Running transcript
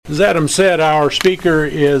As Adam said, our speaker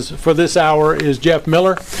for this hour is Jeff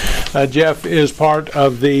Miller. Jeff is part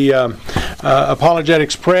of the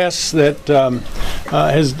Apologetics Press that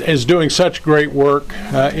is doing such great work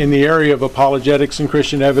in the area of apologetics and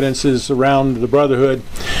Christian evidences around the Brotherhood.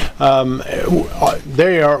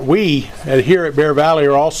 We here at Bear Valley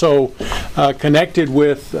are also connected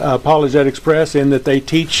with Apologetics Press in that they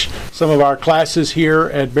teach some of our classes here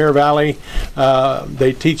at Bear Valley.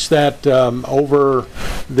 They teach that over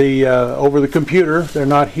the computer. They're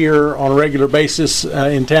not here on a regular basis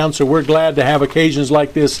in town, so we're glad to have occasions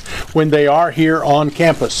like this when they are here on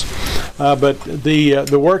campus. But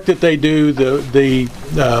the work that they do, the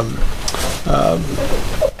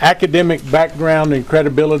academic background and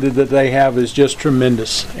credibility that they have is just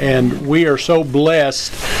tremendous, and we are so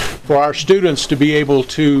blessed for our students to be able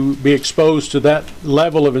to be exposed to that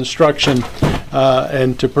level of instruction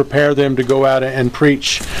and to prepare them to go out and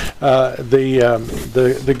preach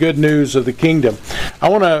the good news of the kingdom. I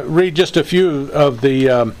want to read just a few of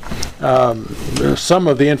some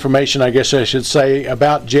of the information, I guess I should say,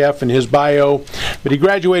 about Jeff and his bio. But he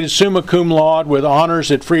graduated summa cum laude with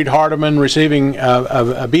honors at Freed-Hardeman, receiving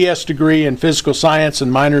a BS degree in physical science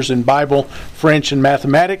and minors in Bible, French, and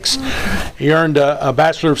mathematics. He earned a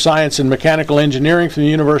Bachelor of Science in Mechanical Engineering from the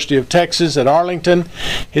University of Texas at Arlington.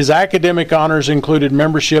 His academic honors included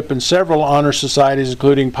membership in several honor societies,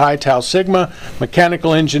 including Pi Tau Sigma,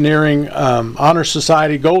 Mechanical Engineering Honor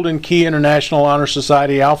Society, Golden Key International Honor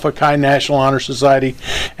Society, Alpha Chi National Honor Society,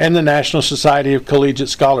 and the National Society of Collegiate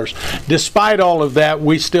Scholars. Despite all of that,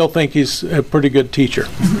 we still think he's a pretty good teacher.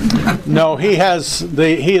 No, he has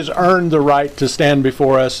earned the right to stand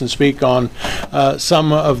before us and speak on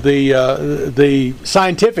some of the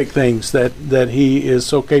scientific things that he is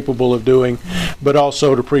so capable of doing, but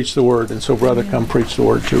also to preach the word. And so, brother, come preach the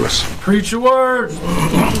word to us. Preach the word.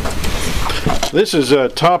 This is a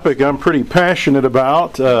topic I'm pretty passionate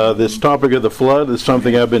about. This topic of the flood is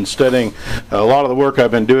something I've been studying. A lot of the work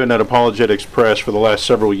I've been doing at Apologetics Press for the last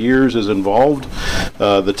several years is involved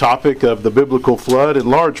the topic of the biblical flood, in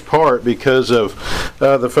large part because of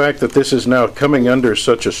the fact that this is now coming under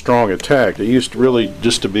such a strong attack. It used to really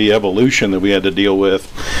just to be evolution that we had to deal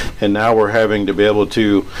with, and now we're having to be able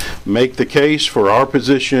to make the case for our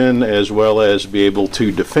position as well as be able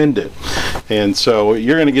to defend it. And so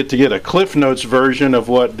you're going to get a Cliff Notes version of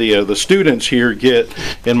what the students here get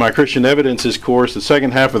in my Christian Evidences course. The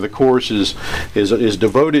second half of the course is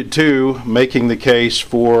devoted to making the case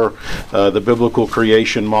for the biblical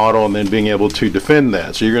creation model and then being able to defend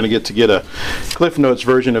that. So you're going to get a Cliff Notes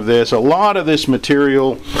version of this. A lot of this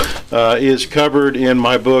material is covered in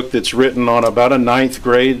my book that's written on about a 9th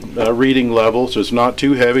grade reading level, so it's not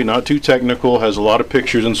too heavy, not too technical, has a lot of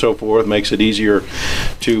pictures and so forth, makes it easier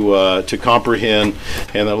to comprehend,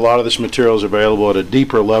 and a lot of this material is available at a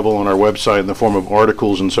deeper level on our website in the form of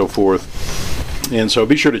articles and so forth. And so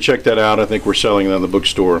be sure to check that out. I think we're selling it in the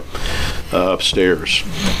bookstore upstairs.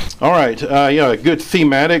 All right, a good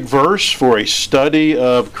thematic verse for a study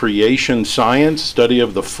of creation science, study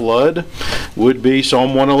of the flood, would be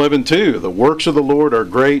Psalm 111:2. The works of the Lord are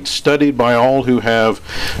great, studied by all who have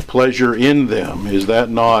pleasure in them. Is that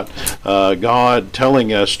not God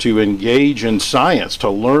telling us to engage in science, to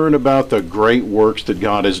learn about the great works that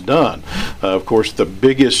God has done? Of course, the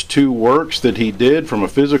biggest two works that he did from a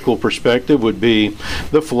physical perspective would be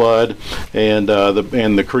the flood and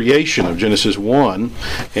the creation of Genesis 1.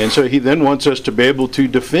 And so he then wants us to be able to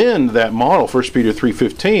defend that model, 1 Peter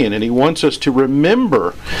 3:15, and he wants us to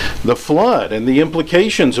remember the flood and the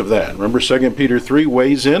implications of that. Remember, 2 Peter 3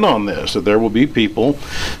 weighs in on this, that there will be people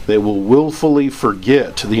that will willfully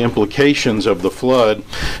forget the implications of the flood,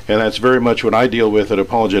 and that's very much what I deal with at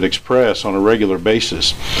Apologetics Press on a regular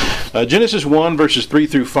basis. Genesis 1 verses 3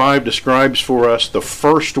 through 5 describes for us the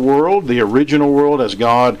first world, the original world as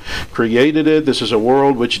God created it. This is a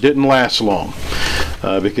world which didn't last long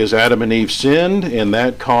because Adam and Eve sinned, and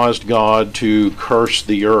that caused God to curse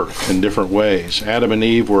the earth in different ways. Adam and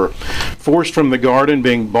Eve were forced from the garden,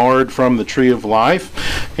 being barred from the tree of life,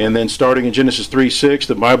 and then starting in Genesis 3:6,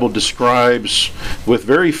 the Bible describes with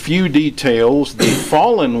very few details the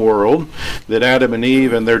fallen world that Adam and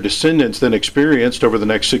Eve and their descendants then experienced over the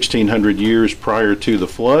next 1600 years prior to the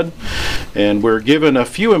flood. And we're given a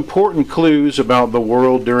few important clues about the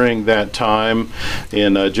world during that time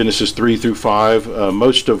in Genesis 3 through 5.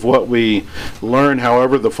 Most of what we learn,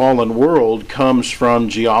 however, the fallen world comes from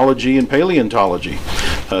geology and paleontology.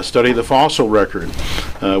 Study the fossil record.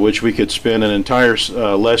 which we could spend an entire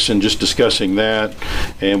lesson just discussing that,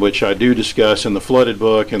 and which I do discuss in the Flooded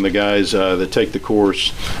book, and the guys that take the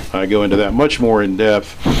course go into that much more in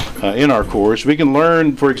depth in our course. We can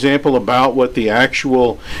learn, for example, about what the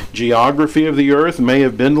actual geography of the earth may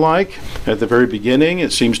have been like at the very beginning.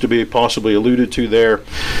 It seems to be possibly alluded to there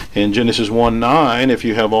in Genesis 1:9. If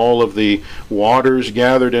you have all of the waters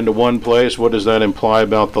gathered into one place, what does that imply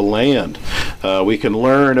about the land? We can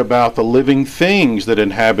learn about the living things that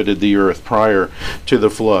inhabited the earth prior to the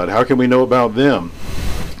flood. How can we know about them?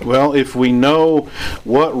 Well, if we know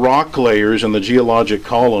what rock layers in the geologic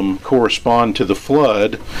column correspond to the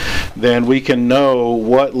flood, then we can know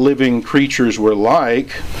what living creatures were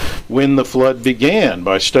like when the flood began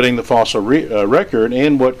by studying the fossil record,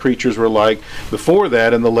 and what creatures were like before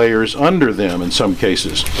that and the layers under them in some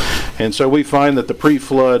cases. And so we find that the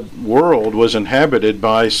pre-flood world was inhabited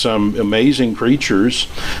by some amazing creatures,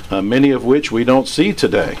 many of which we don't see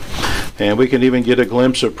today. And we can even get a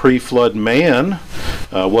glimpse of pre-flood man,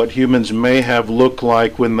 what humans may have looked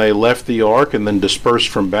like when they left the ark and then dispersed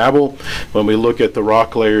from Babel, when we look at the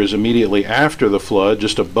rock layers immediately after the flood,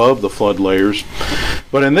 just above the flood layers.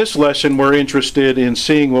 But in this lesson, we're interested in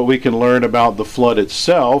seeing what we can learn about the flood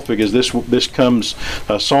itself, because this comes,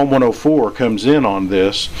 Psalm 104 comes in on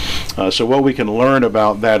this, so what we can learn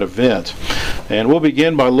about that event. And we'll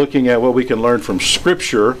begin by looking at what we can learn from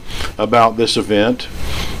Scripture about this event.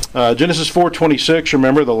 Genesis 4:26,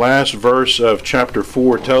 remember the last verse of chapter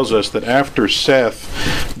 4 tells us that after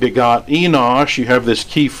Seth begot Enosh, you have this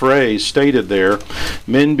key phrase stated there,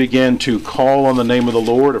 men began to call on the name of the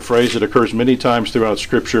Lord, a phrase that occurs many times throughout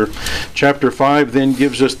Scripture. Chapter 5 then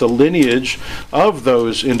gives us the lineage of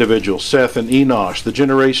those individuals, Seth and Enosh, the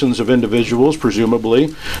generations of individuals,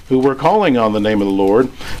 presumably, who were calling on the name of the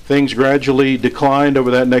Lord. Things gradually declined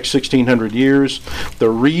over that next 1600 years. The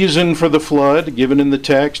reason for the flood, given in the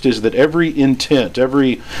text, is that every intent,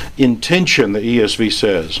 every intention, the ESV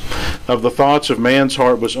says, of the thoughts of man's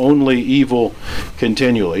heart was only evil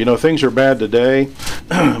continually. You know, things are bad today,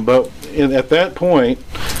 but at that point,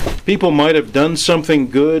 people might have done something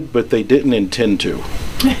good, but they didn't intend to.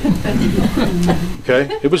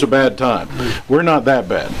 Okay? It was a bad time. We're not that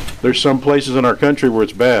bad. There's some places in our country where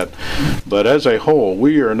it's bad, but as a whole,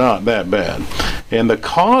 we are not that bad. And the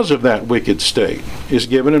cause of that wicked state is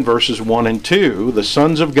given in verses 1 and 2. The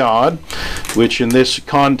sons of God, which in this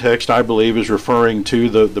context I believe is referring to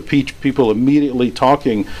the people immediately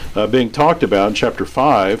being talked about in chapter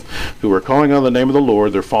 5, who are calling on the name of the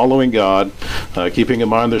Lord. They're following God, keeping in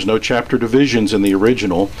mind there's no chapter divisions in the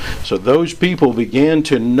original. So those people began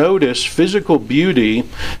to notice physical beauty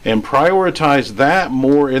and prioritize that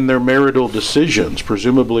more in their marital decisions,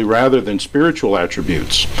 presumably rather than spiritual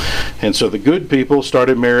attributes. And so the good people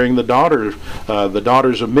started marrying the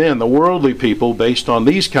daughters of men, the worldly people, based on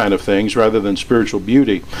these kind of things rather than spiritual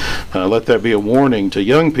beauty. Let that be a warning to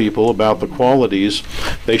young people about the qualities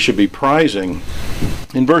they should be prizing.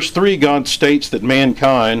 In verse 3, God states that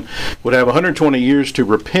mankind would have 120 years to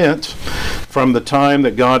repent from the time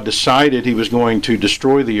that God decided he was going to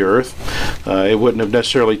destroy the earth. It wouldn't have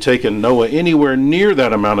necessarily taken Noah anywhere near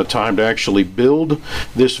that amount of time to actually build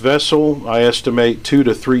this vessel. I estimate 2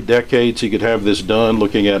 to 3 decades he could have this done,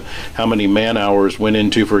 looking at how many man-hours went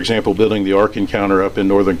into, for example, building the Ark Encounter up in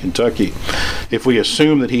northern Kentucky. If we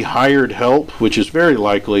assume that he hired help, which is very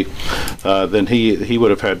likely, then he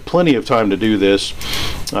would have had plenty of time to do this.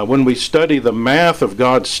 When we study the math of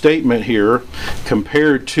God's statement here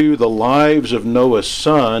compared to the lives of Noah's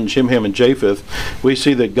sons, Shem, Ham, and Japheth, we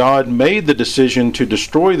see that God made the decision to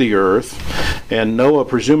destroy the earth, and Noah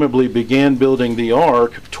presumably began building the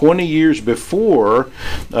ark 20 years before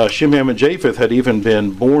Shem, Ham, and Japheth had even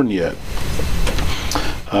been born yet.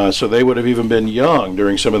 So they would have even been young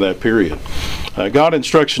during some of that period. God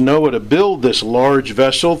instructs Noah to build this large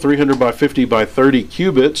vessel, 300 by 50 by 30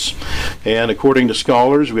 cubits, and according to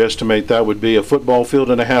scholars, we estimate that would be a football field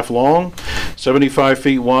and a half long, 75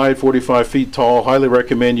 feet wide, 45 feet tall. Highly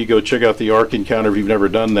recommend you go check out the Ark Encounter if you've never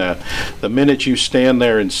done that. The minute you stand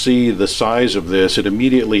there and see the size of this, it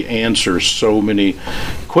immediately answers so many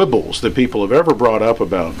quibbles that people have ever brought up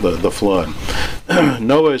about the flood.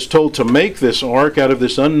 Noah is told to make this ark out of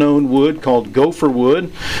this unknown wood called gopher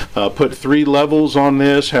wood, put 3 levels on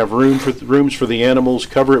this, have rooms for the animals,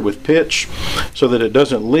 cover it with pitch so that it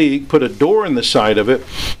doesn't leak, put a door in the side of it.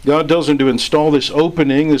 God tells him to install this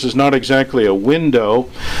opening. This is not exactly a window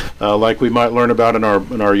like we might learn about in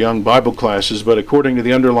our young Bible classes, but according to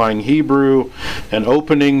the underlying Hebrew, an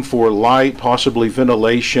opening for light, possibly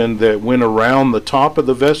ventilation, that went around the top of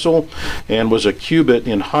the vessel and was a cubit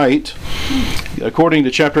in height. According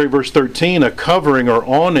to chapter 8, verse 13, a covering or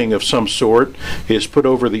awning of some sort is put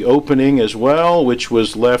over the opening as well, which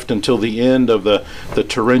was left until the end of the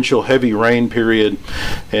torrential heavy rain period.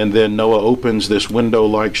 And then Noah opens this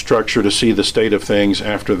window-like structure to see the state of things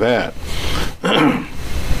after that.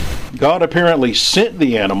 God apparently sent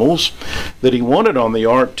the animals that he wanted on the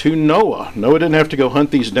ark to Noah. Noah didn't have to go hunt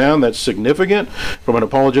these down. That's significant from an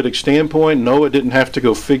apologetic standpoint. Noah didn't have to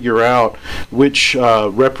go figure out which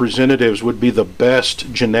representatives would be the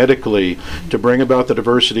best genetically to bring about the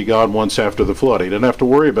diversity God wants after the flood. He didn't have to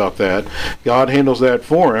worry about that. God handles that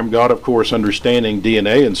for him. God, of course, understanding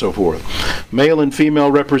DNA and so forth. Male and female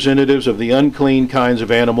representatives of the unclean kinds of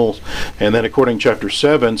animals. And then according to chapter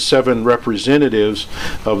 7, 7 representatives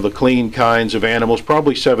of the clean kinds of animals,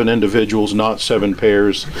 probably 7 individuals, not 7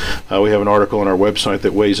 pairs. We have an article on our website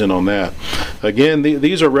that weighs in on that. Again,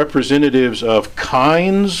 these are representatives of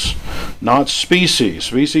kinds, not species.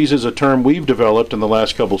 Species is a term we've developed in the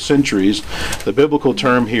last couple centuries. The biblical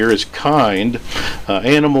term here is kind.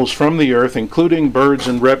 Animals from the earth, including birds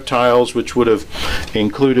and reptiles, which would have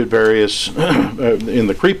included various, in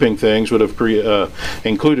the creeping things, would have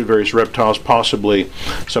included various reptiles, possibly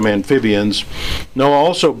some amphibians. Noah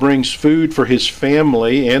also brings food for his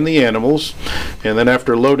family and the animals, and then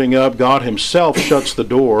after loading up, God himself shuts the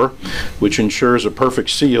door, which ensures a perfect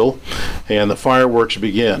seal, and the fireworks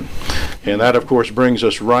begin. And that, of course, brings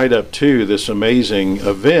us right up to this amazing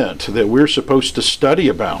event that we're supposed to study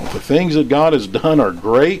about. The things that God has done are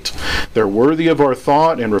great. They're worthy of our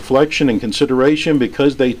thought and reflection and consideration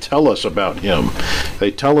because they tell us about him.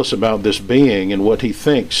 They tell us about this being and what he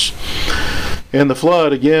thinks. And the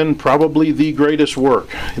flood, again, probably the greatest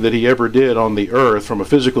work that he ever did on the earth from a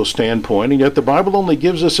physical standpoint, and yet the Bible only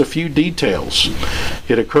gives us a few details.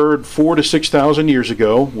 It occurred 4,000 to 6,000 years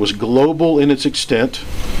ago, was global in its extent.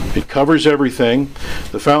 It covers everything.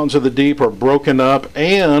 The fountains of the deep are broken up,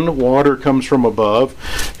 and water comes from above.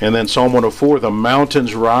 And then Psalm 104, the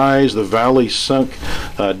mountains rise, the valleys sunk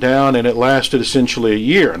down, and it lasted essentially a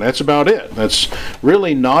year. And that's about it. That's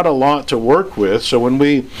really not a lot to work with. So when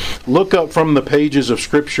we look up from the pages of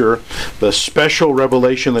Scripture the special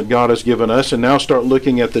revelation that God has given us, and now start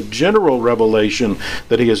looking at the general revelation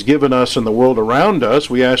that he has given us in the world around us,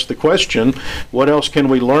 we ask the question, what else can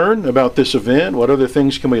we learn about this event? What other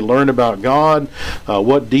things can we learn about God?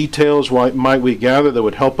 What details might we gather that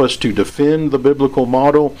would help us to defend the biblical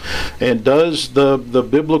model? And does the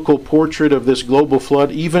biblical portrait of this global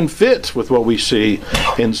flood even fit with what we see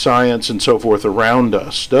in science and so forth around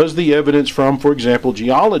us? Does the evidence from, for example,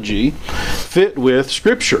 geology fit with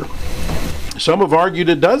Scripture? Some have argued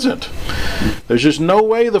it doesn't. There's just no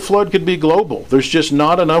way the flood could be global. There's just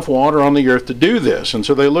not enough water on the earth to do this. And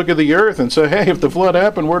so they look at the earth and say, hey, if the flood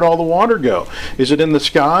happened, where'd all the water go? Is it in the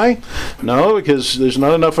sky? No, because there's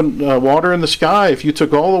not enough water in the sky. If you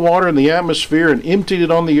took all the water in the atmosphere and emptied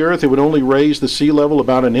it on the earth, it would only raise the sea level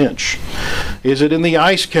about an inch. Is it in the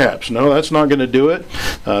ice caps? No, that's not going to do it.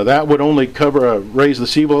 That would only raise the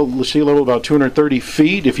sea level about 230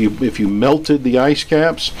 feet if you melted the ice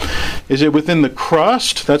caps. Is it within the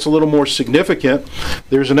crust? That's a little more significant.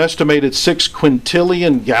 There's an estimated 6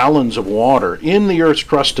 quintillion gallons of water in the Earth's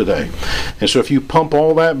crust today. And so if you pump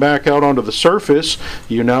all that back out onto the surface,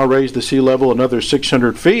 you now raise the sea level another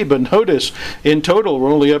 600 feet. But notice, in total,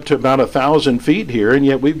 we're only up to about 1,000 feet here, and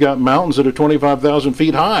yet we've got mountains that are 25,000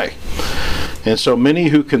 feet high. And so many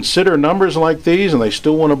who consider numbers like these and they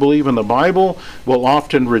still want to believe in the Bible will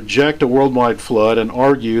often reject a worldwide flood and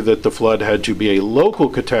argue that the flood had to be a local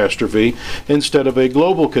catastrophe instead of a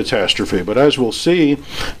global catastrophe. But as we'll see,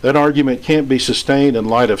 that argument can't be sustained in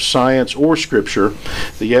light of science or Scripture.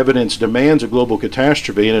 The evidence demands a global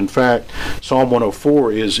catastrophe, and in fact, Psalm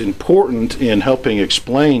 104 is important in helping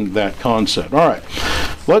explain that concept. All right,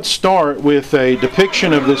 let's start with a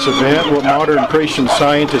depiction of this event, what modern Christian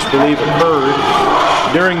scientists believe occurred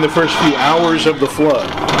during the first few hours of the flood.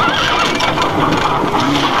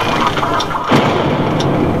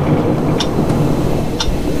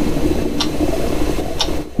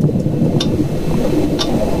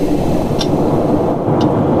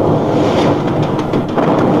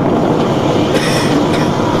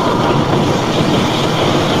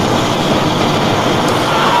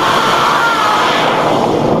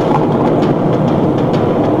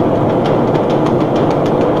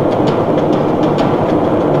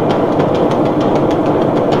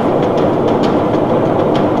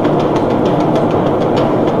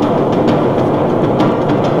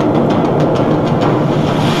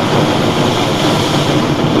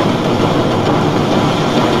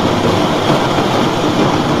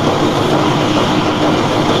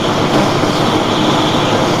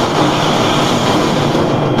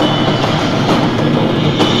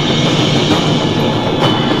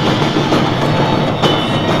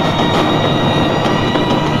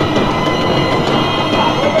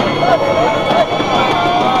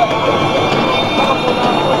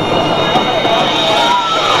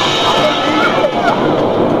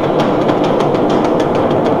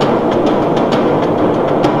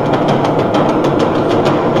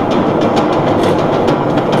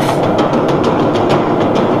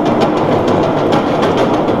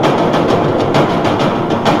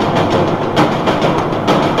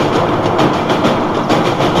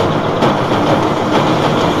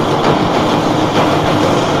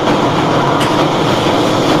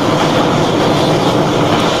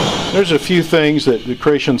 there's a few things that the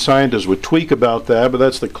creation scientists would tweak about that, but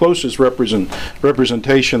that's the closest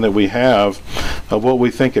representation that we have of what we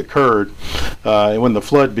think occurred when the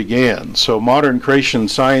flood began. So modern creation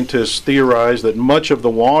scientists theorize that much of the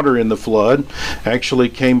water in the flood actually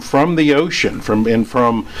came from the ocean, from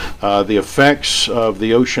the effects of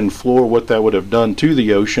the ocean floor, what that would have done to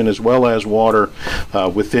the ocean, as well as water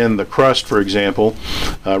within the crust, for example,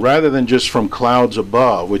 rather than just from clouds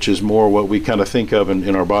above, which is more what we kind of think of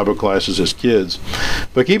in our Bible classes as kids.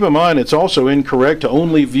 But keep in mind, it's also incorrect to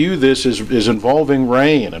only view this as involving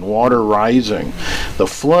rain and water rising. The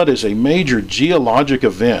flood is a major geologic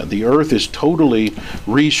event. The earth is totally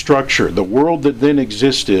restructured. The world that then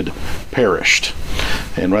existed perished.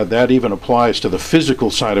 And that even applies to the physical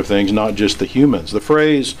side of things, not just the humans. The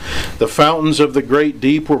phrase, the fountains of the great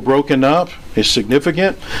deep were broken up, is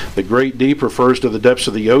significant. The great deep refers to the depths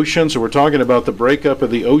of the ocean, so we're talking about the breakup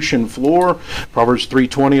of the ocean floor. Proverbs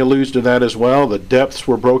 3:20 alludes to that as well. The depths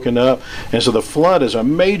were broken up. And so the flood is a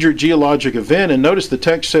major geologic event. And notice the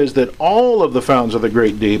text says that all of the fountains of the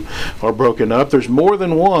great deep are broken up. There's more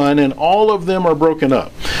than one, and all of them are broken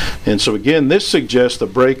up. And so again, this suggests the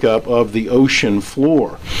breakup of the ocean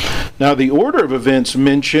floor. Now, the order of events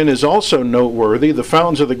mentioned is also noteworthy. The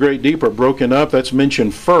fountains of the great deep are broken up. That's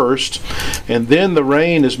mentioned first. And then the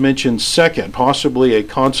rain is mentioned second, possibly a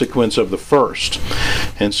consequence of the first.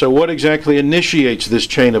 And so what exactly initiates this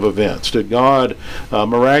chain of events? Did God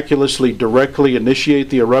miraculously, directly initiate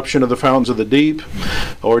the eruption of the fountains of the deep?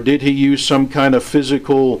 Or did he use some kind of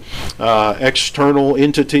physical external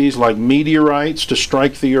entities like meteorites to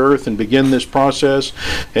strike the earth and begin this process?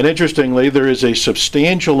 And interestingly, there is a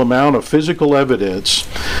substantial amount of physical evidence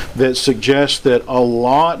that suggests that a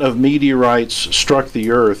lot of meteorites struck the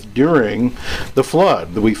earth during the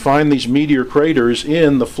flood. We find these meteor craters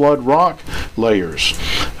in the flood rock layers.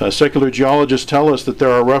 Secular geologists tell us that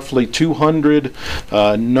there are roughly 200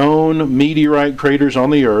 known meteorite craters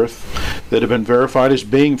on the earth that have been verified as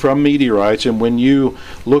being from meteorites, and when you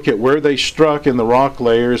look at where they struck in the rock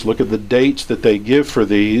layers, look at the dates that they give for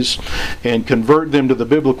these, and convert them to the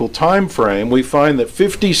biblical time frame, we find that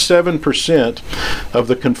 57% of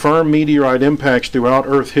the confirmed meteorite impacts throughout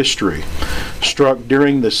Earth history struck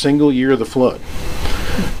during the single year of the flood.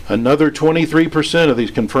 Another 23% of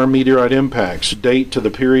these confirmed meteorite impacts date to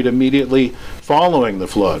the period immediately following the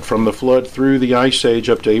flood, from the flood through the Ice Age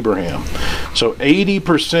up to Abraham. So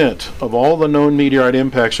 80% of all the known meteorite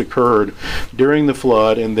impacts occurred during the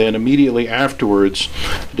flood and then immediately afterwards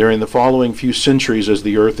during the following few centuries as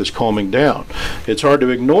the earth is calming down. It's hard to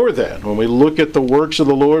ignore that. When we look at the works of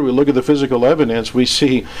the Lord, we look at the physical evidence, we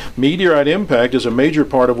see meteorite impact is a major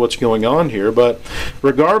part of what's going on here. But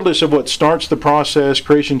regardless of what starts the process,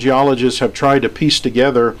 creation geologists have tried to piece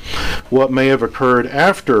together what may have occurred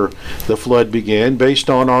after the flood began based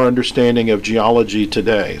on our understanding of geology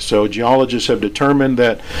today. So geologists have determined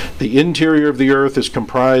that the interior of the earth is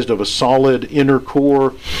comprised of a solid inner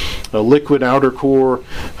core, a liquid outer core,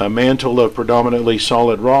 a mantle of predominantly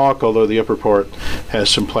solid rock, although the upper part has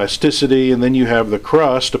some plasticity, and then you have the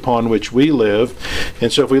crust upon which we live.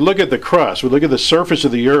 And so if we look at the crust, we look at the surface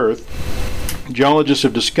of the earth, geologists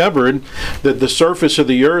have discovered that the surface of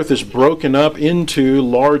the earth is broken up into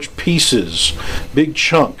large pieces, big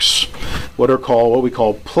chunks, what we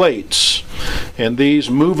call plates. And these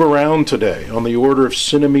move around today on the order of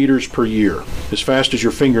centimeters per year, as fast as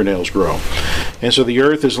your fingernails grow. And so the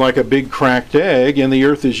earth is like a big cracked egg, and the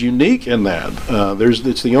earth is unique in that.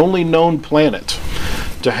 It's the only known planet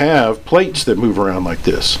to have plates that move around like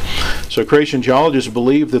this. So creation geologists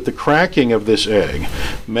believe that the cracking of this egg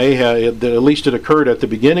may have, at least it occurred at the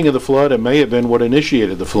beginning of the flood, and may have been what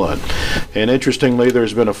initiated the flood. And interestingly,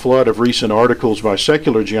 there's been a flood of recent articles by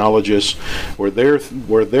secular geologists where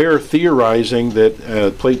they're theorizing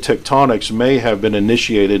that plate tectonics may have been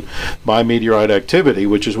initiated by meteorite activity,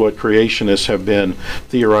 which is what creationists have been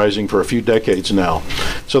theorizing for a few decades now.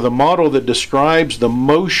 So the model that describes the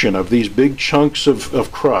motion of these big chunks of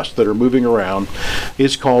crust that are moving around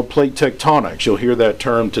is called plate tectonics. You'll hear that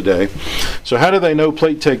term today. So how do they know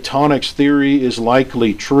plate tectonics theory is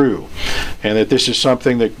likely true and that this is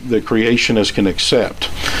something that the creationists can accept?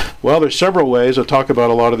 Well, there's several ways. I'll talk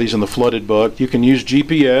about a lot of these in the flooded book. You can use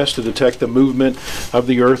GPS to detect the movement of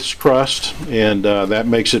the Earth's crust, and that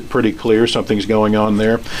makes it pretty clear something's going on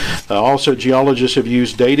there. Also, geologists have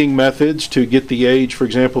used dating methods to get the age, for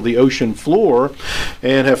example, the ocean floor,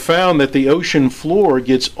 and have found that the ocean floor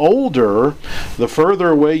gets older the further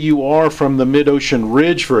away you are from the mid-ocean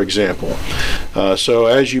ridge, for example. So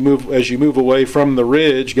as you move away from the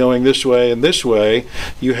ridge, going this way and this way,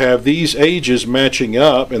 you have these ages matching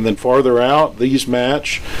up, and then farther out these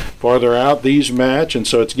match, farther out these match, and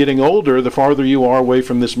so it's getting older the farther you are away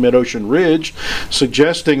from this mid-ocean ridge,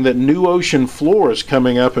 suggesting that new ocean floor is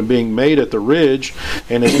coming up and being made at the ridge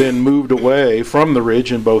and has then moved away from the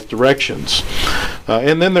ridge in both directions.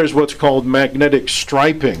 And then there's what's called magnetic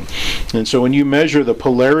striping. And so when you measure the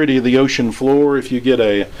polarity of the ocean floor, if you get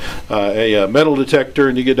a metal detector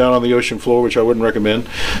and you get down on the ocean floor, which I wouldn't recommend,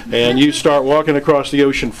 and you start walking across the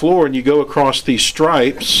ocean floor and you go across these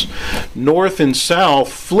stripes, north and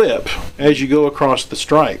south flip as you go across the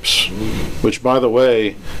stripes, which, by the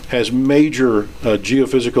way, has major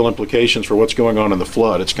geophysical implications for what's going on in the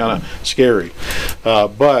flood. It's kind of scary.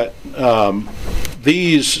 But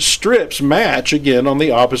these strips match again on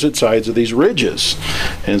the opposite sides of these ridges.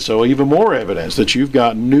 And so even more evidence that you've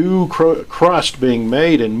got new crust being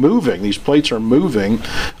made and moving. These plates are moving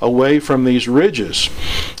away from these ridges.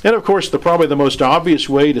 And of course, probably the most obvious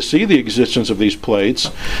way to see the existence of these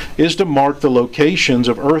plates is to mark the locations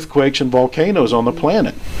of earthquakes and volcanoes on the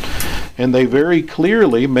planet. And they very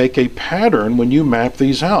clearly make a pattern when you map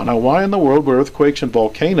these out. Now, why in the world would earthquakes and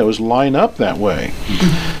volcanoes line up that way?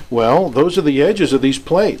 Well, those are the edges of these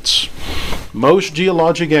plates. Most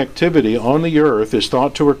geologic activity on the Earth is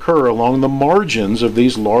thought to occur along the margins of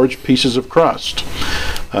these large pieces of crust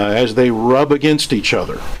as they rub against each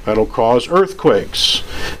other. That'll cause earthquakes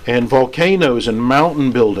and volcanoes and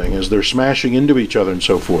mountain building as they're smashing into each other and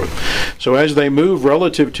so forth. So as they move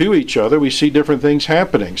relative to each other, we see different things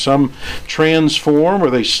happening. Some transform or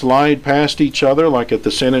they slide past each other, like at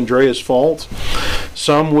the San Andreas Fault.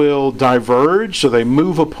 Some will diverge, so they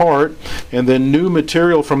move apart, and then new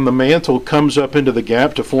material from the mantle comes up into the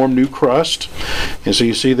gap to form new crust. And so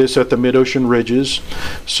you see this at the mid-ocean ridges.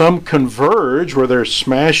 Some converge, where they're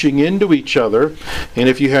smashing into each other, and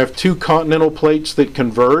if you have two continental plates that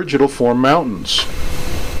converge, it'll form mountains.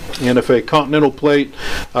 And if a continental plate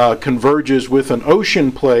converges with an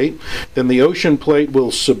ocean plate, then the ocean plate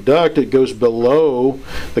will subduct. It goes below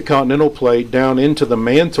the continental plate down into the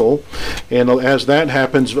mantle. And as that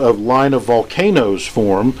happens, a line of volcanoes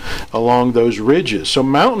form along those ridges. So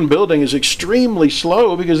mountain building is extremely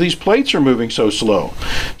slow because these plates are moving so slow.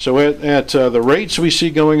 So at the rates we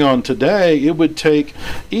see going on today, it would take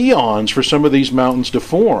eons for some of these mountains to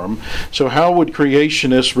form. So how would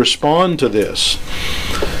creationists respond to this?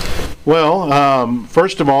 Well,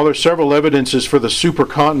 first of all, there's several evidences for the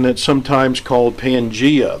supercontinent, sometimes called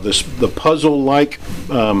Pangaea. The puzzle-like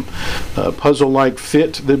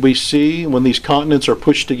fit that we see when these continents are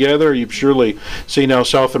pushed together. You've surely seen how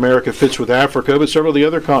South America fits with Africa, but several of the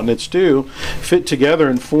other continents too fit together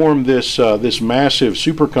and form this massive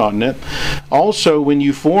supercontinent. Also, when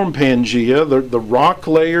you form Pangaea, the rock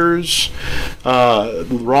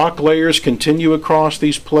layers continue across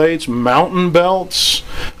these plates. Mountain belts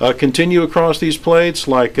continue across these plates,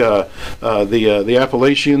 like the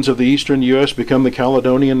Appalachians of the eastern U.S. become the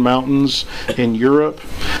Caledonian Mountains in Europe.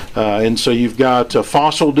 And so you've got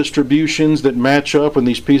fossil distributions that match up when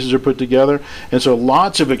these pieces are put together. And so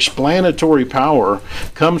lots of explanatory power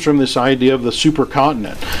comes from this idea of the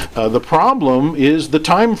supercontinent. The problem is the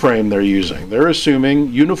time frame they're using. They're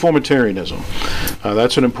assuming uniformitarianism.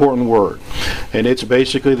 That's an important word. And it's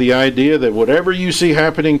basically the idea that whatever you see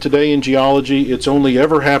happening today in geology, it's only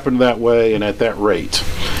ever happened that way and at that rate.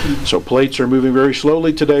 So plates are moving very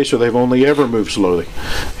slowly today, so they've only ever moved slowly.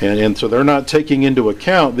 And so they're not taking into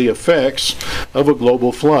account the effects of a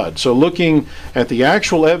global flood. So looking at the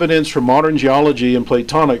actual evidence from modern geology and plate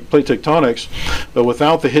tectonics, but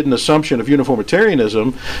without the hidden assumption of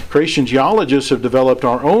uniformitarianism, creation geologists have developed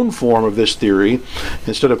our own form of this theory.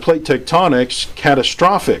 Instead of plate tectonics,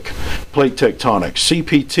 catastrophic plate tectonics,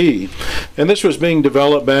 CPT. And this was being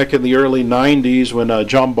developed back in the early 90s when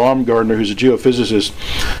John Baumgartner, who's a geophysicist,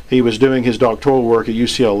 he was doing his doctoral work at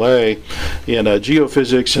UCLA in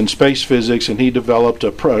geophysics and space physics, and he developed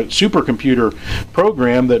a supercomputer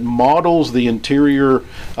program that models the interior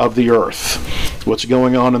of the Earth, what's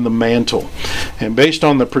going on in the mantle. And based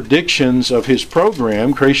on the predictions of his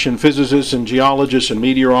program, creation physicists and geologists and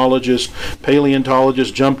meteorologists,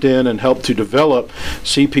 paleontologists jumped in and helped to develop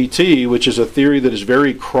CPT, which is a theory that is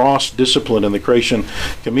very cross-discipline in the creation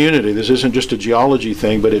community. This isn't just a geology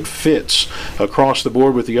thing, but it fits across the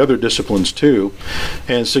board with the other disciplines too.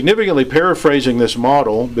 And significantly paraphrasing this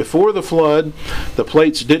model, before the flood, the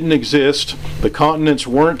plates didn't exist. The continents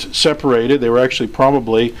weren't separated. They were actually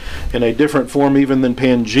probably in a different form even than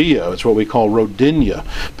Pangaea. It's what we call Rodinia.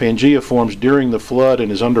 Pangaea forms during the flood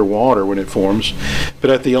and is underwater when it forms. But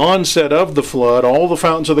at the onset of the flood, all the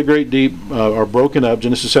fountains of the great deep are broken up,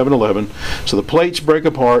 Genesis 7:11. So the plates break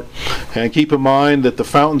apart, and keep in mind that the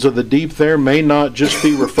fountains of the deep there may not just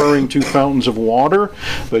be referring to fountains of water,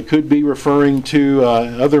 but could be referring to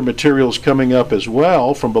other materials coming up as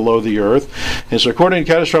well from below the earth. And so according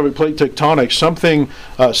to catastrophic plate tectonics,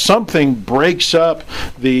 something breaks up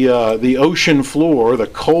the ocean floor, the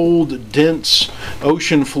cold, dense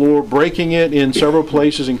ocean floor, breaking it in several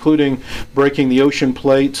places, including breaking the ocean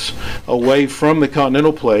plates away from the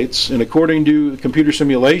continental plates. And according to computer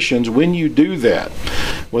simulations, when you do that,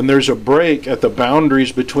 when there's a break at the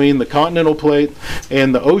boundaries between the continental plate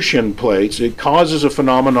and the ocean plates, it causes a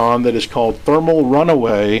phenomenon that is called thermal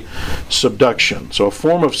runaway subduction. So a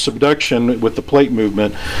form of subduction with the plate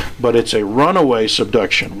movement, but it's a runaway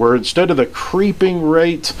subduction, where instead of the creeping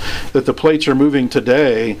rate that the plates are moving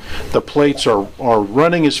today, the plates are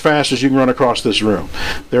running as fast as you can run across this room.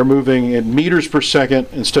 They're moving in meters per second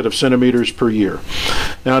instead of centimeters per year.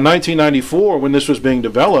 Now in 1994, when this was being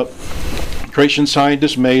developed, creation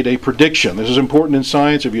scientists made a prediction. This is important in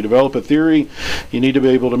science. If you develop a theory, you need to be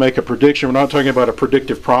able to make a prediction. We're not talking about a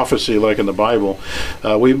predictive prophecy like in the Bible.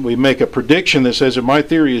 We make a prediction that says, if my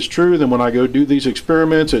theory is true, then when I go do these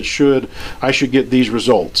experiments, I should get these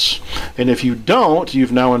results. And if you don't,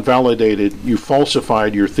 you've now invalidated, you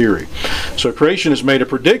falsified your theory. So creation has made a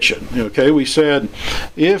prediction. Okay, we said,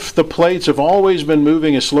 if the plates have always been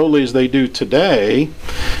moving as slowly as they do today,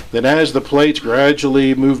 then as the plates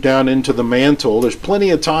gradually move down into the mantle, there's plenty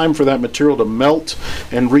of time for that material to melt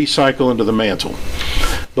and recycle into the mantle.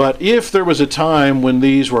 But if there was a time when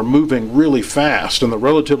these were moving really fast in the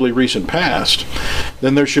relatively recent past,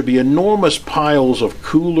 then there should be enormous piles of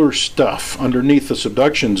cooler stuff underneath the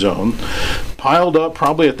subduction zone, piled up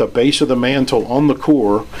probably at the base of the mantle on the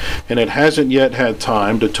core, and it hasn't yet had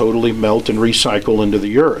time to totally melt and recycle into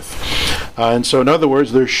the earth. And so in other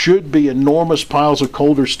words, there should be enormous piles of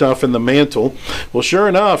colder stuff in the mantle. Well, sure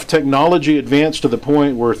enough, technology advanced to the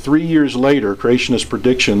point where 3 years later, creationist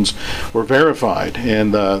predictions were verified,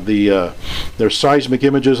 and their seismic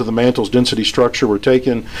images of the mantle's density structure were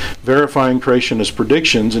taken, verifying creationist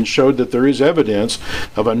predictions, and showed that there is evidence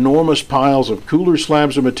of enormous piles of cooler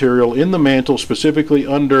slabs of material in the mantle, specifically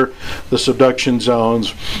under the subduction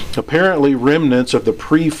zones, apparently remnants of the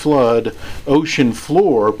pre-flood ocean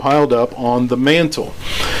floor piled up on the mantle.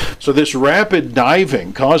 So this rapid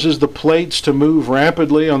diving causes the plates to move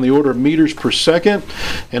rapidly on the order of meters per second.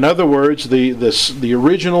 In other words, the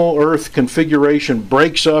original Earth configuration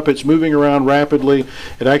breaks up. It's moving around rapidly.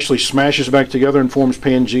 It actually smashes back together and forms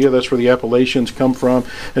Pangea. That's where the Appalachians come from.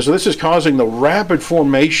 And so this is causing the rapid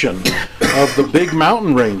formation of the big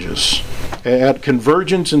mountain ranges at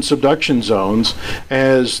convergence and subduction zones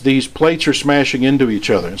as these plates are smashing into each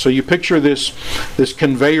other. And so you picture this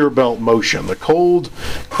conveyor belt motion. The cold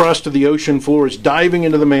crust of the ocean floor is diving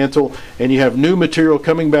into the mantle, and you have new material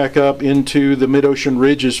coming back up into the mid-ocean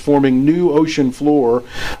ridges, forming new ocean floor,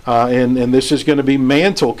 and this is going to be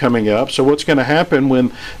mantle coming up. So what's going to happen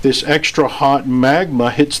when this extra hot magma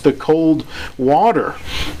hits the cold water?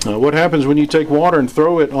 What happens when you take water and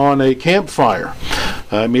throw it on a campfire?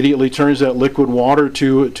 Immediately turns that liquid water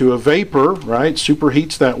to a vapor, right?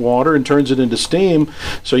 Superheats that water and turns it into steam.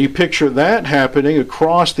 So you picture that happening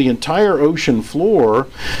across the entire ocean floor.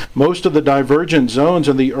 Most of the divergent zones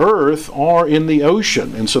in the Earth are in the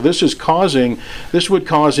ocean, and so this would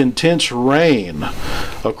cause intense rain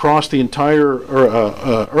across the entire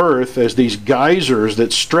Earth, as these geysers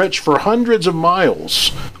that stretch for hundreds of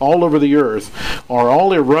miles all over the Earth are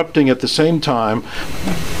all erupting at the same time,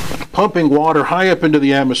 pumping water high up into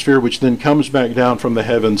the atmosphere, which then comes back down from the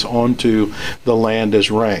heavens onto the land as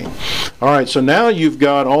rain. All right, so now you've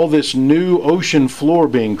got all this new ocean floor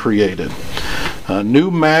being created.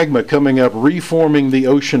 New magma coming up, reforming the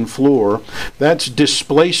ocean floor. That's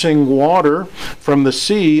displacing water from the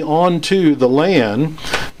sea onto the land.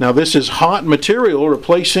 Now this is hot material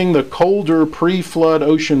replacing the colder pre-flood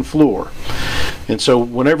ocean floor. And so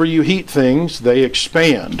whenever you heat things, they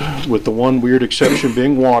expand, with the one weird exception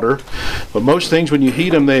being water. But most things, when you heat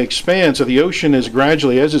them, they expand. So the ocean is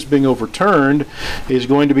gradually, as it's being overturned, is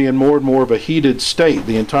going to be in more and more of a heated state.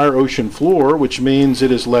 The entire ocean floor, which means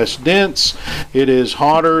it is less dense, it is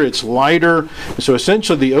hotter, it's lighter. So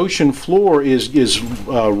essentially the ocean floor is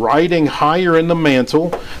riding higher in the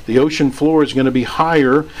mantle. The ocean floor is going to be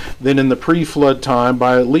higher than in the pre-flood time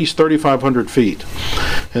by at least 3,500 feet.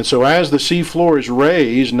 And so as the sea floor is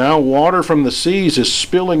raised, now water from the seas is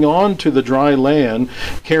spilling onto the dry land,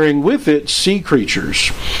 carrying with it sea creatures,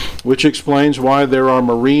 which explains why there are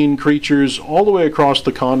marine creatures all the way across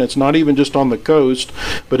the continents, not even just on the coast,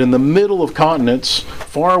 but in the middle of continents,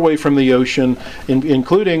 far away from the ocean,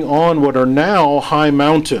 including on what are now high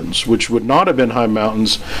mountains, which would not have been high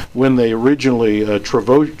mountains when they originally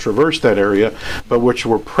traversed that area, but which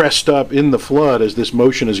were pressed up in the flood as this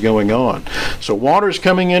motion is going on. So water is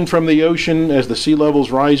coming in from the ocean as the sea level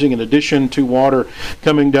is rising, in addition to water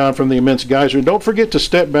coming down from the immense geyser. And don't forget to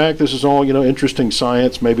step back. This is all, interesting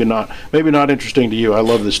science. Maybe not interesting to you. I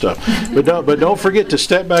love this stuff. But don't forget to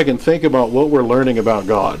step back and think about what we're learning about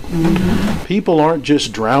God. People aren't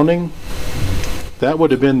just drowning. That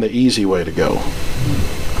would have been the easy way to go.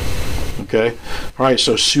 Okay? All right,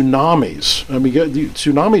 so tsunamis.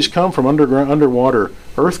 Tsunamis come from underwater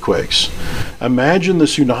earthquakes. Imagine the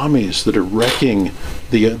tsunamis that are wrecking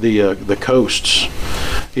the coasts.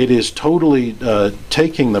 It is totally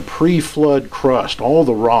taking the pre-flood crust, all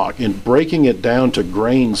the rock, and breaking it down to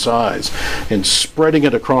grain size and spreading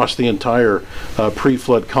it across the entire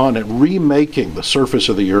pre-flood continent, remaking the surface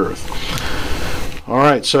of the earth. All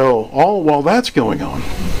right, so while that's going on,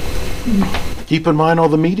 keep in mind all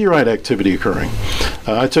the meteorite activity occurring.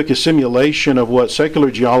 I took a simulation of what secular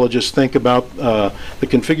geologists think about the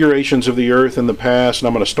configurations of the Earth in the past, and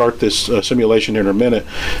I'm going to start this simulation here in a minute,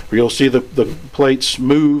 where you'll see the plates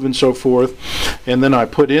move and so forth, and then I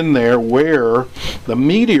put in there where the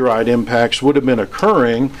meteorite impacts would have been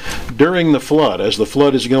occurring during the flood, as the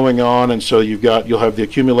flood is going on, and so you'll have the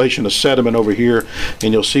accumulation of sediment over here,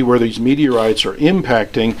 and you'll see where these meteorites are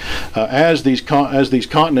impacting as these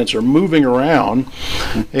continents are moving around,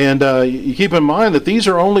 and you keep in mind that these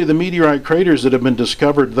are only the meteorite craters that have been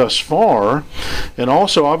discovered thus far, and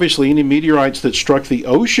also obviously any meteorites that struck the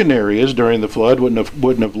ocean areas during the flood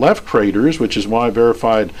wouldn't have left craters, which is why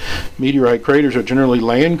verified meteorite craters are generally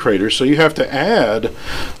land craters. So you have to add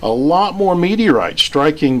a lot more meteorites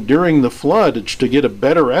striking during the flood to get a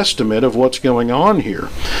better estimate of what's going on here.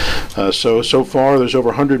 So far there's over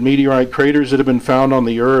 100 meteorite craters that have been found on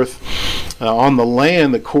the Earth, on the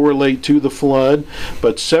land, that correlate to the flood,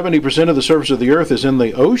 but 70% of the surface of the Earth is in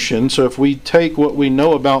the ocean. So if we take what we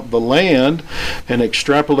know about the land and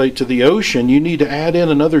extrapolate to the ocean, you need to add in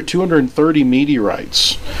another 230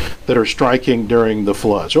 meteorites that are striking during the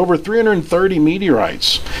floods. Over 330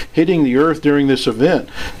 meteorites hitting the Earth during this event.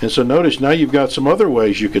 And so notice now you've got some other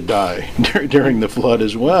ways you could die during the flood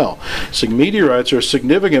as well. So meteorites are a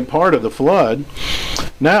significant part of the flood.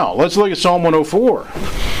 Now let's look at Psalm 104.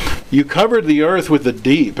 You covered the earth with the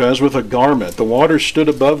deep, as with a garment. The waters stood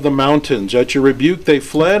above the mountains. At your rebuke they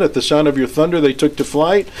fled. At the sound of your thunder they took to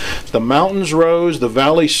flight. The mountains rose. The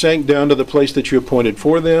valleys sank down to the place that you appointed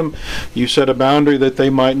for them. You set a boundary that they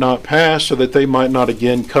might not pass, so that they might not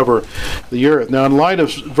again cover the earth. Now, in light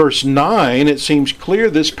of verse 9, it seems clear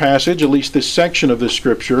this passage, at least this section of this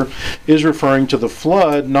scripture, is referring to the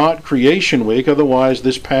flood, not creation week. Otherwise,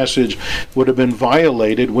 this passage would have been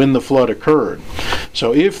violated when the flood occurred.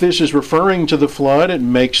 So if this is referring to the flood, it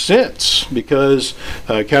makes sense, because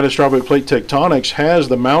catastrophic plate tectonics has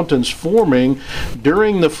the mountains forming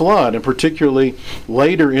during the flood, and particularly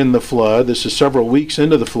later in the flood. This is several weeks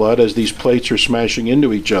into the flood as these plates are smashing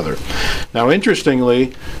into each other. Now,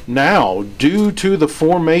 interestingly, now, due to the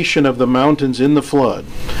formation of the mountains in the flood,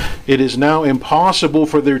 it is now impossible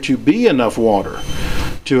for there to be enough water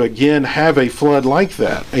to again have a flood like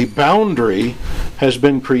that. A boundary has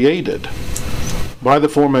been created by the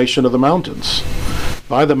formation of the mountains.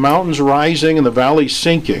 By the mountains rising and the valleys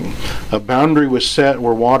sinking, a boundary was set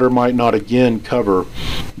where water might not again cover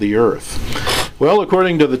the earth. Well,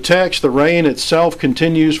 according to the text, the rain itself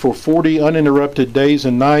continues for 40 uninterrupted days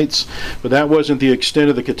and nights, but that wasn't the extent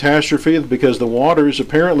of the catastrophe, because the waters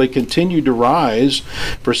apparently continued to rise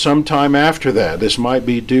for some time after that. This might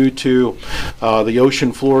be due to the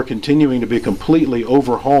ocean floor continuing to be completely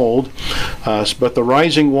overhauled, but the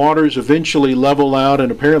rising waters eventually level out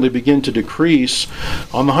and apparently begin to decrease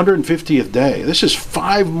on the 150th day. This is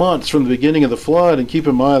 5 months from the beginning of the flood, and keep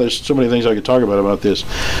in mind there's so many things I could talk about this.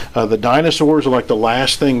 The dinosaurs are like the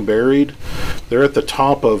last thing buried. They're at the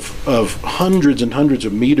top of hundreds and hundreds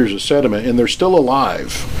of meters of sediment, and they're still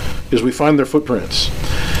alive because we find their footprints.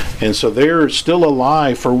 And so they're still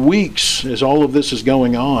alive for weeks as all of this is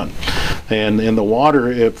going on. And the water,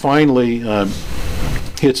 it finally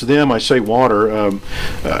hits them. I say water.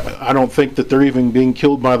 I don't think that they're even being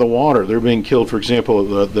killed by the water. They're being killed, for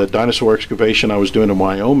example, the dinosaur excavation I was doing in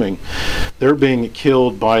Wyoming. They're being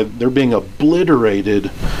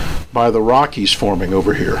obliterated by the Rockies forming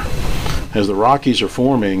over here. as the Rockies are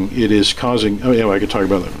forming, it is causing, anyway, I could talk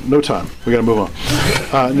about that. No time. We got to move on.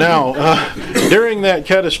 During that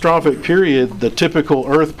catastrophic period, the typical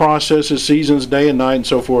Earth processes, seasons, day and night and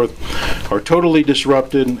so forth, are totally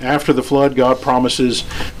disrupted. And after the flood, God promises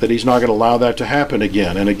that he's not going to allow that to happen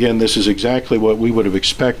again. And again, this is exactly what we would have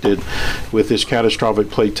expected with this catastrophic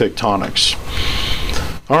plate tectonics.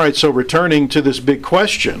 All right, so returning to this big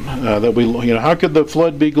question how could the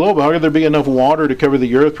flood be global? How could there be enough water to cover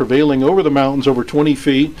the earth prevailing over the mountains over 20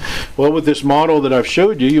 feet? Well, with this model that I've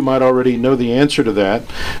showed you, you might already know the answer to that.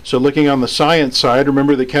 So looking on the science side,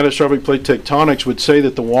 remember the catastrophic plate tectonics would say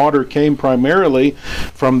that the water came primarily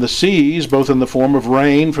from the seas, both in the form of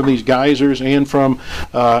rain from these geysers and from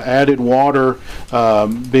added water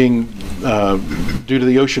being due to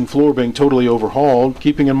the ocean floor being totally overhauled.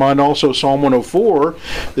 Keeping in mind also Psalm 104,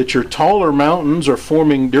 that your taller mountains are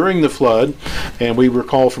forming during the flood, and we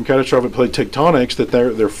recall from catastrophic plate tectonics that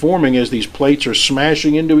they're forming as these plates are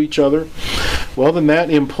smashing into each other. Well, then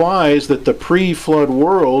that implies that the pre-flood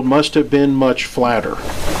world must have been much flatter.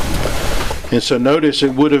 And so notice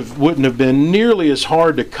it wouldn't have been nearly as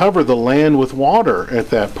hard to cover the land with water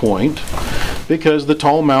at that point, because the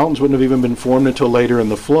tall mountains wouldn't have even been formed until later in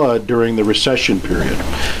the flood during the recession period.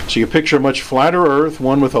 So you picture a much flatter earth,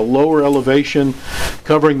 one with a lower elevation,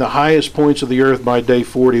 covering the highest points of the earth by day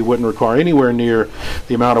 40 wouldn't require anywhere near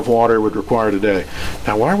the amount of water it would require today.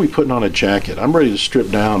 Now, why are we putting on a jacket? I'm ready to strip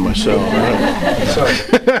down myself.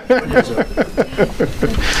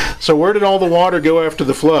 So where did all the water go after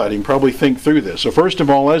the flood? You can probably think through this. So first of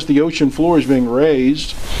all, as the ocean floor is being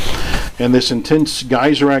raised and this intense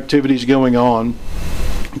geyser activity is going on,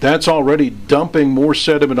 that's already dumping more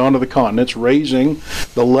sediment onto the continents, raising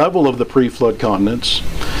the level of the pre-flood continents.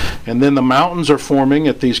 And then the mountains are forming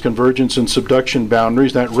at these convergence and subduction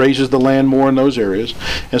boundaries. That raises the land more in those areas.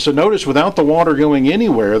 And so notice, without the water going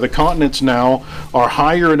anywhere, the continents now are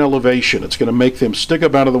higher in elevation. It's going to make them stick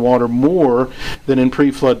up out of the water more than in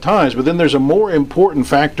pre-flood times. But then there's a more important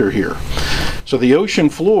factor here. So the ocean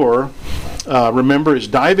floor, remember, is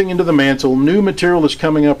diving into the mantle. New material is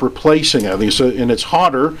coming up, replacing it. So, and it's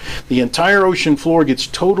hotter. The entire ocean floor gets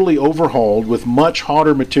totally overhauled with much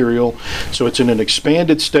hotter material. So it's in an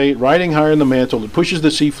expanded state, riding higher in the mantle. It pushes the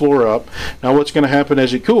seafloor up. Now what's going to happen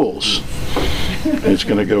as it cools? It's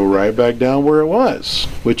going to go right back down where it was,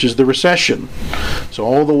 which is the recession. So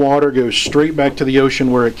all the water goes straight back to the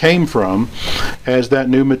ocean where it came from as that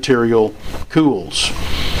new material cools.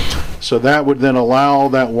 So that would then allow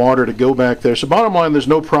that water to go back there. So bottom line, there's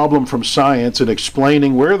no problem from science in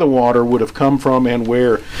explaining where the water would have come from and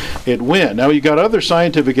where it went. Now you've got other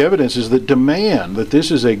scientific evidences that demand that this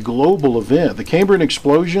is a global event. The Cambrian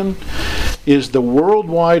explosion is the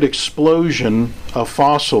worldwide explosion of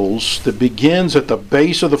fossils that begins at the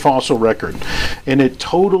base of the fossil record. And it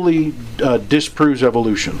totally disproves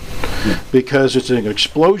evolution, because it's an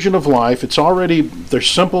explosion of life. It's already, there's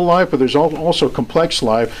simple life, but there's also complex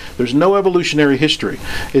life. There's no evolutionary history.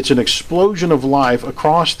 It's an explosion of life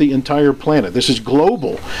across the entire planet. This is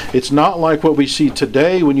global. It's not like what we see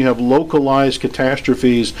today when you have localized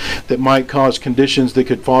catastrophes that might cause conditions that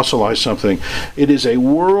could fossilize something. It is a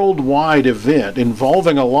worldwide event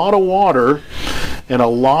involving a lot of water and a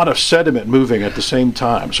lot of sediment moving at the same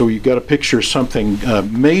time. So you've got to picture something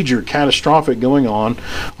major, catastrophic going on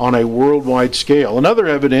a worldwide scale. Another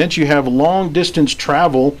evidence, you have long distance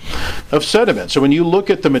travel of sediment. So when you look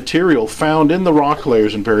at the material found in the rock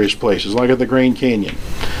layers in various places, like at the Grand Canyon,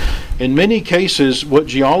 in many cases, what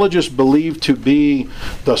geologists believe to be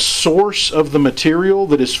the source of the material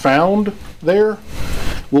that is found there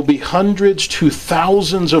will be hundreds to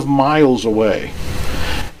thousands of miles away.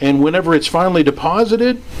 And whenever it's finally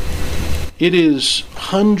deposited, it is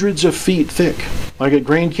hundreds of feet thick. Like at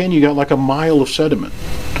Grand Canyon, you got like a mile of sediment.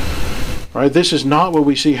 Right? This is not what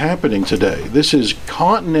we see happening today. This is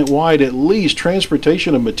continent-wide, at least,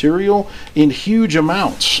 transportation of material in huge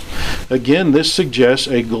amounts. Again, this suggests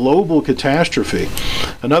a global catastrophe.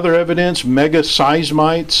 Another evidence, mega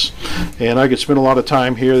seismites, and I could spend a lot of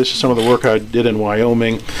time here. This is some of the work I did in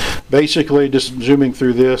Wyoming. Basically, just zooming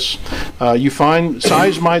through this, you find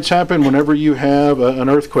seismites happen whenever you have an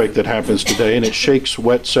earthquake that happens today, and it shakes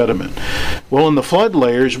wet sediment. Well, in the flood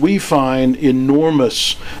layers, we find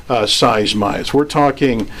enormous seismites. We're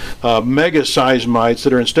talking mega seismites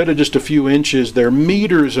that are, instead of just a few inches, they're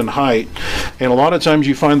meters in height. And a lot of times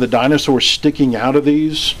you find the dinosaurs sticking out of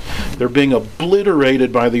these. They're being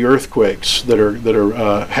obliterated by the earthquakes that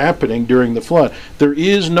are happening during the flood. There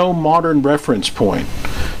is no modern reference point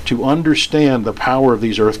to understand the power of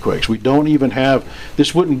these earthquakes. We don't even have,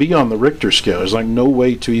 this wouldn't be on the Richter scale. There's like no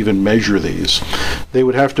way to even measure these. They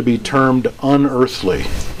would have to be termed unearthly,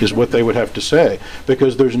 is what they would have to say,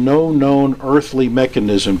 because there's no known earthly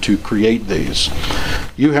mechanism to create these.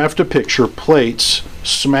 You have to picture plates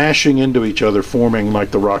smashing into each other, forming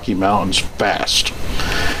like the Rocky Mountains fast.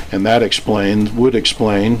 And that would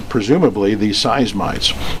explain, presumably, these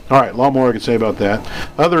seismites. All right, a lot more I could say about that.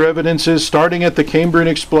 Other evidence is starting at the Cambrian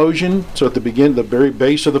explosion, so at the very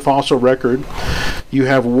base of the fossil record, you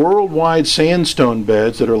have worldwide sandstone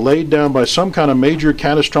beds that are laid down by some kind of major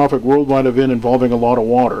catastrophic worldwide event involving a lot of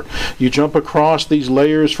water. You jump across these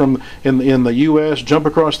layers from in the U.S., jump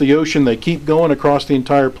across the ocean, they keep going across the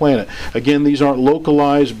entire planet. Again, these aren't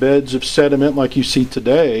localized beds of sediment like you see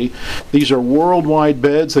today. These are worldwide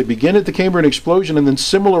beds. They begin at the Cambrian explosion, and then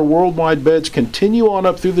similar worldwide beds continue on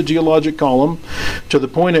up through the geologic column to the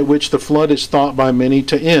point at which the flood is thought by many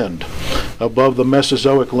to end, above the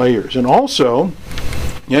Mesozoic layers. And also,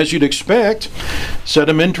 as you'd expect,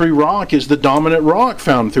 sedimentary rock is the dominant rock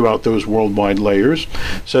found throughout those worldwide layers.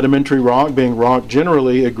 Sedimentary rock being rock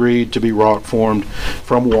generally agreed to be rock formed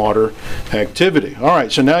from water activity. All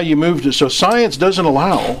right, so now you move to, so science doesn't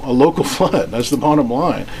allow a local flood. That's the bottom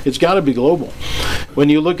line. It's got to be global. When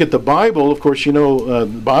you look at the Bible, of course, you know, the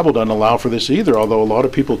Bible doesn't allow for this either, although a lot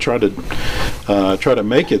of people try to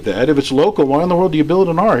make it that. If it's local, why in the world do you build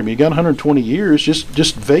an ark? I mean, you got 120 years,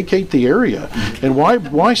 just vacate the area. And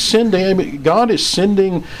why send God is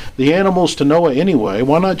sending the animals to Noah anyway.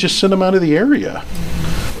 Why not just send them out of the area?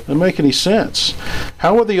 Doesn't make any sense.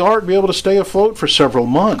 How would the ark be able to stay afloat for several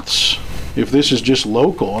months if this is just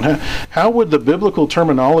local? And how would the biblical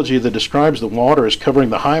terminology that describes the water as covering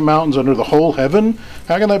the high mountains under the whole heaven,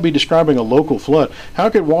 how can that be describing a local flood? How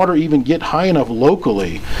could water even get high enough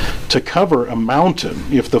locally to cover a mountain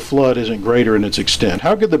if the flood isn't greater in its extent?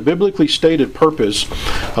 How could the biblically stated purpose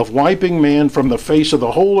of wiping man from the face of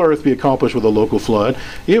the whole earth be accomplished with a local flood?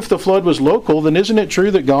 If the flood was local, then isn't it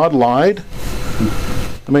true that God lied?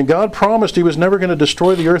 I mean, God promised he was never going to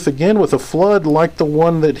destroy the earth again with a flood like the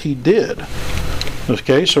one that he did.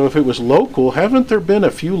 Okay, so if it was local, haven't there been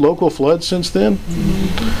a few local floods since then?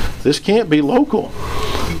 This can't be local.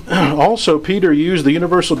 Also, Peter used the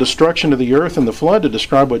universal destruction of the earth and the flood to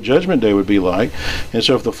describe what Judgment Day would be like. And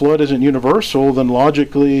so if the flood isn't universal, then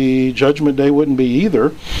logically Judgment Day wouldn't be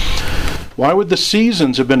either. Why would the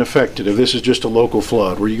seasons have been affected if this is just a local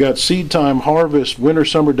flood, where you got seed time, harvest, winter,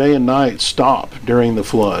 summer, day and night stop during the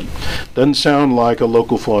flood? Doesn't sound like a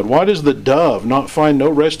local flood. Why does the dove not find no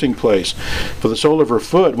resting place for the sole of her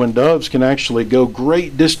foot when doves can actually go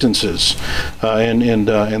great distances and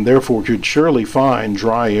therefore could surely find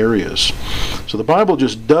dry areas? So the Bible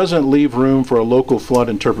just doesn't leave room for a local flood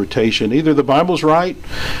interpretation. Either the Bible's right,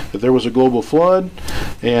 that there was a global flood,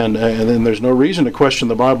 and then there's no reason to question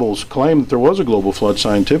the Bible's claim that there was a global flood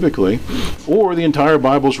scientifically, or the entire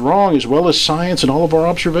Bible's wrong, as well as science and all of our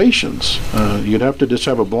observations. You'd have to just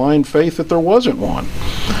have a blind faith that there wasn't one.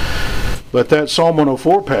 But that Psalm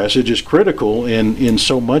 104 passage is critical in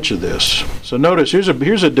so much of this. So notice, here's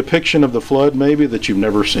a depiction of the flood maybe that you've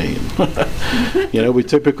never seen. You know, we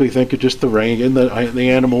typically think of just the rain and the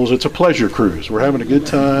animals. It's a pleasure cruise. We're having a good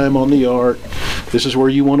time on the ark. This is where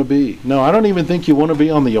you want to be. No, I don't even think you want to be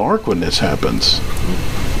on the ark when this happens.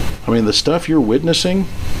 I mean, the stuff you're witnessing,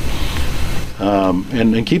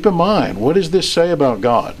 and keep in mind, what does this say about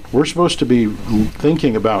God? We're supposed to be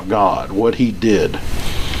thinking about God, what he did.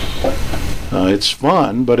 It's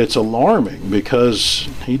fun, but it's alarming because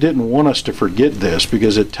he didn't want us to forget this,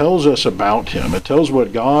 because it tells us about him. It tells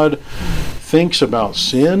what God thinks about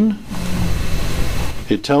sin.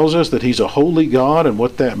 It tells us that he's a holy God and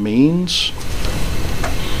what that means.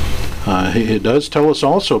 It does tell us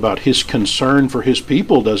also about his concern for his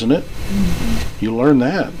people, doesn't it? You learn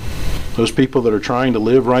that. Those people that are trying to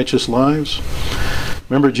live righteous lives.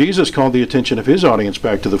 Remember, Jesus called the attention of his audience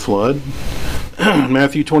back to the flood.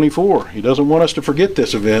 Matthew 24. He doesn't want us to forget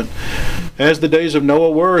this event. As the days of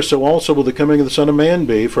Noah were, so also will the coming of the Son of Man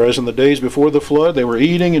be. For as in the days before the flood, they were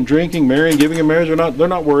eating and drinking, marrying, giving in marriage. They're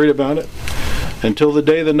not worried about it. Until the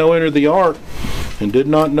day that Noah entered the ark, and did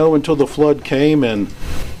not know until the flood came and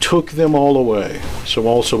took them all away. So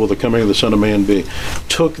also will the coming of the Son of Man be.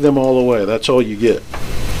 Took them all away. That's all you get.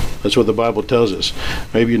 That's what the Bible tells us.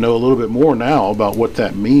 Maybe you know a little bit more now about what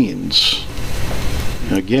that means.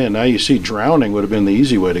 Again, now you see drowning would have been the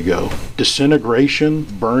easy way to go. Disintegration,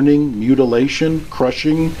 burning, mutilation,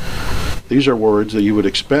 crushing. These are words that you would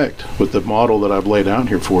expect with the model that I've laid out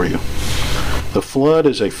here for you. The flood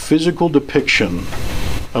is a physical depiction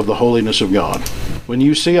of the holiness of God. When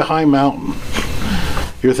you see a high mountain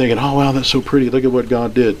you're thinking, oh, wow, that's so pretty. Look at what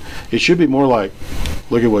God did. It should be more like,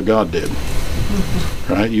 look at what God did.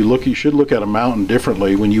 Right? You should look at a mountain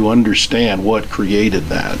differently when you understand what created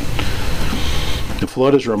that. The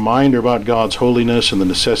flood is a reminder about God's holiness and the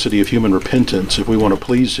necessity of human repentance if we want to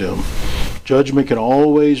please Him. Judgment can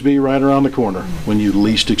always be right around the corner when you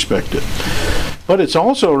least expect it. But it's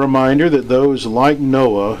also a reminder that those like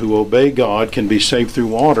Noah who obey God can be saved through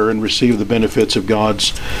water and receive the benefits of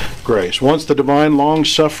God's grace. Once the divine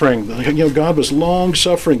long-suffering, God was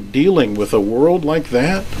long-suffering dealing with a world like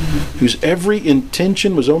that, whose every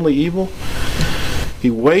intention was only evil. He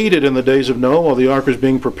waited in the days of Noah while the ark was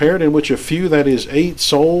being prepared, in which a few, that is 8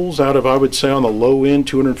 souls out of, I would say on the low end,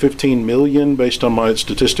 215 million, based on my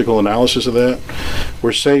statistical analysis of that,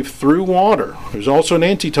 were saved through water. There's also an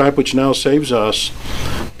antitype which now saves us,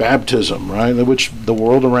 baptism, right? In which the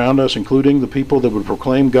world around us, including the people that would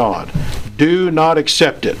proclaim God, do not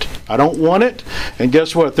accept it. I don't want it. And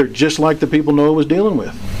guess what? They're just like the people Noah was dealing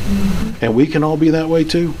with. And we can all be that way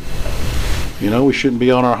too. We shouldn't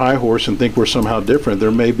be on our high horse and think we're somehow different.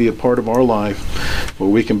 There may be a part of our life where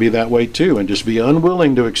we can be that way too and just be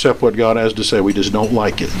unwilling to accept what God has to say. We just don't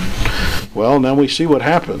like it. Well, now we see what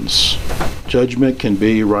happens. Judgment can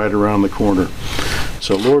be right around the corner.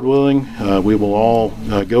 So Lord willing, we will all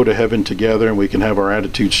go to heaven together, and we can have our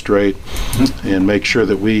attitude straight and make sure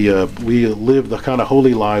that we live the kind of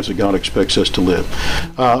holy lives that God expects us to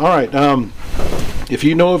live. All right. If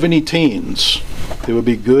you know of any teens, it would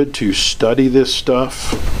be good to study this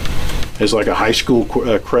stuff as like a high school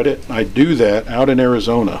credit. I do that out in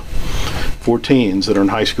Arizona for teens that are in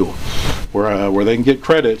high school, where they can get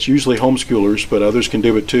credits, usually homeschoolers, but others can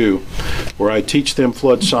do it too, where I teach them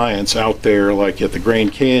flood science out there, like at the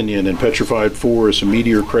Grand Canyon and Petrified Forest and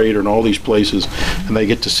Meteor Crater and all these places, and they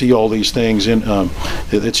get to see all these things. It's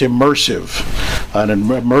immersive, an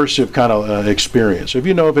immersive kind of experience. So if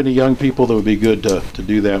you know of any young people that would be good to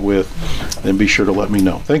do that with, then be sure to let me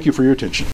know. Thank you for your attention.